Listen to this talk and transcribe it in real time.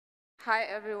Hi,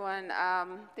 everyone.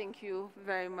 Thank you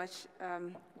very much,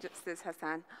 Justice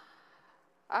Hassan.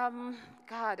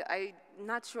 God, I'm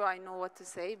not sure I know what to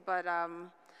say, but I'm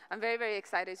very, very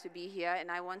excited to be here, and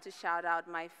I want to shout out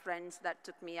my friends that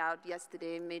took me out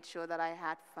yesterday and made sure that I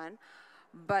had fun.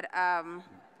 But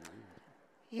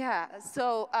yeah,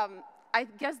 so I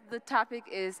guess the topic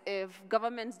is, if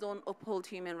governments don't uphold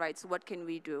human rights, what can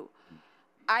we do?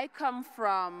 I come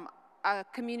from a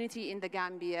community in the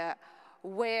Gambia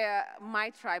where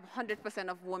my tribe, 100%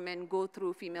 of women go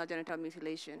through female genital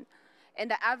mutilation.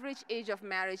 And the average age of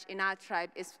marriage in our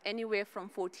tribe is anywhere from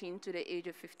 14 to the age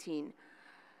of 15.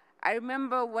 I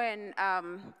remember when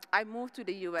I moved to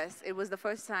the US, it was the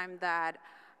first time that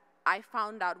I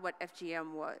found out what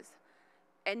FGM was.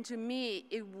 And to me,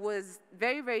 it was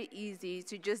very, very easy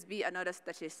to just be another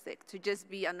statistic, to just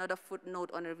be another footnote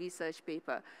on a research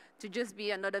paper, to just be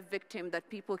another victim that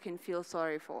people can feel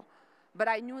sorry for. But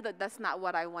I knew that that's not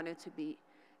what I wanted to be.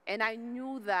 And I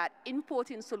knew that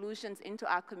importing solutions into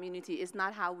our community is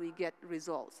not how we get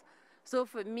results. So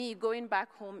for me, going back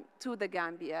home to the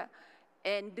Gambia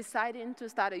and deciding to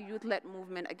start a youth-led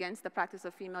movement against the practice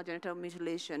of female genital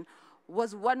mutilation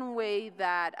was one way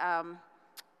that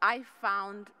I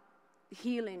found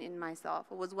healing in myself.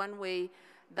 It was one way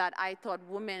that I thought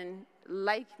women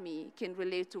like me can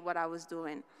relate to what I was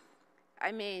doing.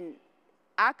 I mean,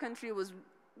 our country was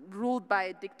ruled by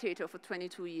a dictator for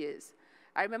 22 years.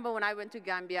 I remember when I went to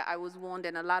Gambia, I was warned,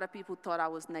 and a lot of people thought I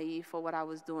was naive for what I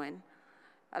was doing.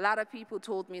 A lot of people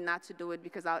told me not to do it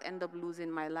because I'll end up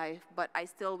losing my life, but I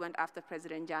still went after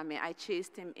President Jammeh. I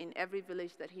chased him in every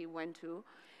village that he went to.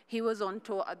 He was on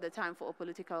tour at the time for a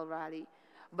political rally.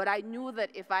 But I knew that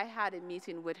if I had a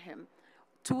meeting with him,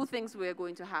 two things were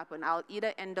going to happen. I'll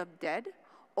either end up dead,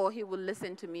 or he will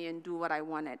listen to me and do what I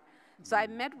wanted. So I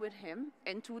met with him,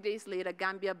 and 2 days later,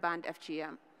 Gambia banned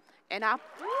FGM. And our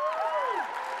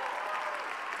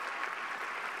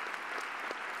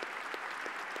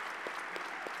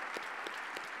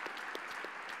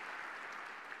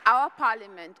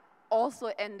parliament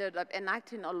also ended up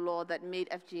enacting a law that made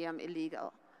FGM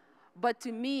illegal. But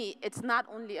to me, it's not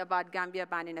only about Gambia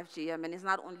banning FGM, and it's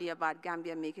not only about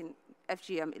Gambia making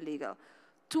FGM illegal.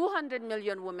 200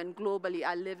 million women globally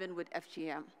are living with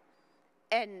FGM.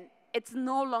 And it's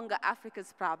no longer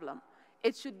Africa's problem.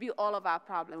 It should be all of our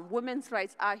problem. Women's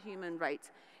rights are human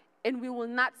rights. And we will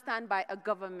not stand by a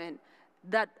government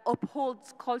that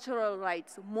upholds cultural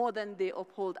rights more than they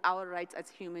uphold our rights as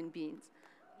human beings.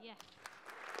 Yeah.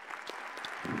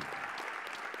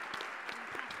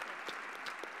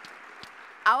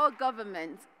 Our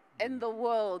government in the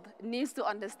world needs to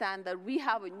understand that we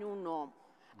have a new norm.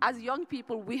 As young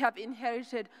people, we have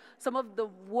inherited some of the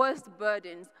worst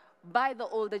burdens by the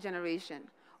older generation.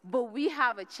 But we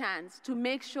have a chance to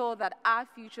make sure that our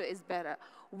future is better.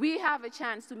 We have a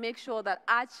chance to make sure that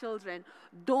our children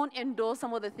don't endure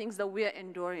some of the things that we're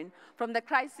enduring, from the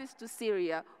crisis to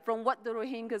Syria, from what the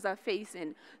Rohingyas are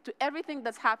facing, to everything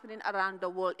that's happening around the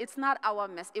world. It's not our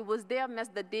mess. It was their mess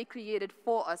that they created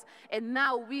for us. And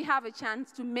now we have a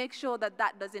chance to make sure that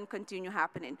that doesn't continue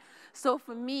happening. So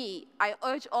for me, I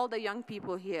urge all the young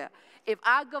people here, if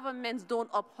our governments don't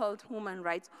uphold human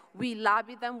rights, we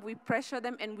lobby them, we pressure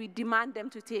them, and we demand them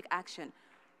to take action.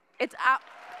 It's our...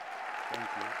 Thank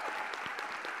you.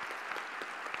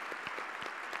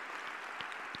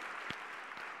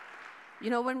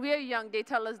 You know, when we are young, they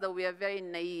tell us that we are very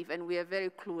naive and we are very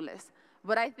clueless.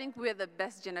 But I think we're the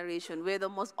best generation. We're the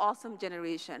most awesome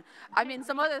generation. I mean,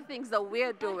 some of the things that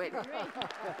we're doing.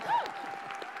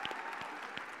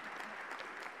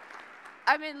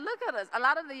 I mean, look at us. A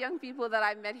lot of the young people that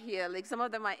I met here, like some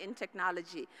of them are in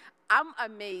technology. I'm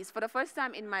amazed. For the first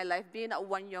time in my life, being at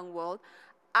One Young World,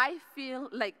 I feel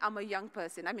like I'm a young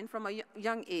person. I mean, from a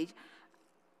young age.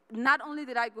 Not only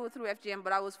did I go through FGM,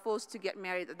 but I was forced to get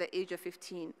married at the age of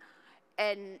 15.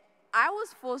 And I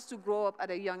was forced to grow up at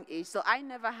a young age, so I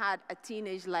never had a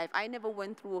teenage life. I never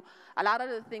went through a lot of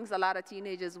the things a lot of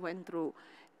teenagers went through.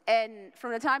 And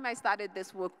from the time I started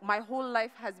this work, my whole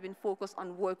life has been focused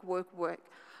on work, work, work.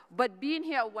 But being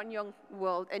here at One Young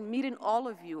World and meeting all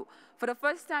of you, for the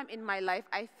first time in my life,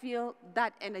 I feel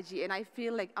that energy, and I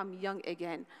feel like I'm young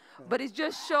again. But it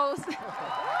just shows...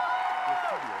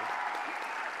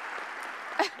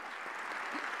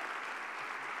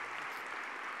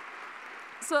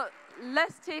 So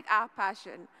let's take our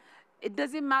passion It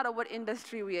doesn't matter what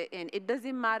industry we are in. It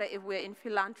doesn't matter if we're in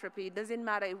philanthropy. It doesn't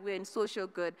matter if we're in social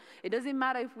good. It doesn't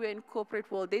matter if we're in corporate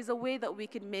world. There's a way that we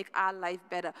can make our life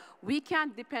better. We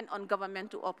can't depend on government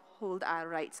to uphold our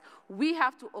rights. We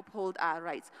have to uphold our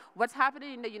rights. What's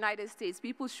happening in the United States,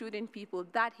 people shooting people,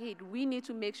 that hate, we need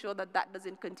to make sure that that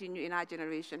doesn't continue in our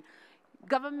generation.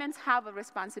 Governments have a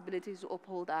responsibility to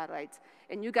uphold our rights.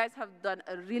 And you guys have done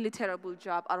a really terrible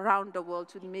job around the world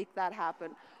to make that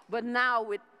happen. But now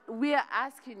we are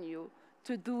asking you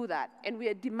to do that, and we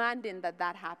are demanding that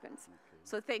that happens. Okay.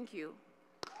 So thank you.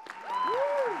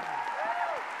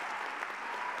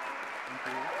 Thank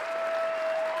you.